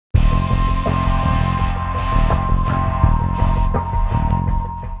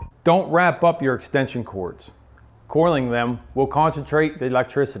Don't wrap up your extension cords. Coiling them will concentrate the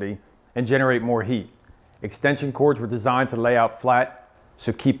electricity and generate more heat. Extension cords were designed to lay out flat,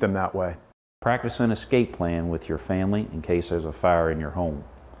 so keep them that way. Practice an escape plan with your family in case there's a fire in your home.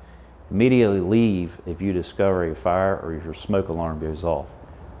 Immediately leave if you discover a fire or your smoke alarm goes off.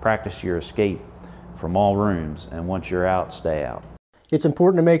 Practice your escape from all rooms, and once you're out, stay out. It's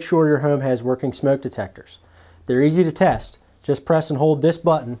important to make sure your home has working smoke detectors. They're easy to test. Just press and hold this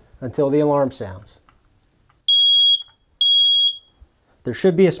button until the alarm sounds. There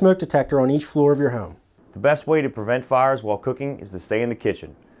should be a smoke detector on each floor of your home. The best way to prevent fires while cooking is to stay in the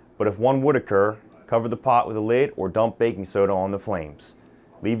kitchen. But if one would occur, cover the pot with a lid or dump baking soda on the flames.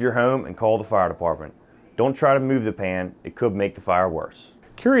 Leave your home and call the fire department. Don't try to move the pan, it could make the fire worse.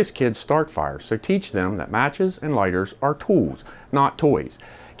 Curious kids start fires, so teach them that matches and lighters are tools, not toys.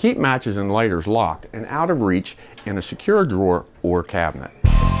 Keep matches and lighters locked and out of reach in a secure drawer or cabinet.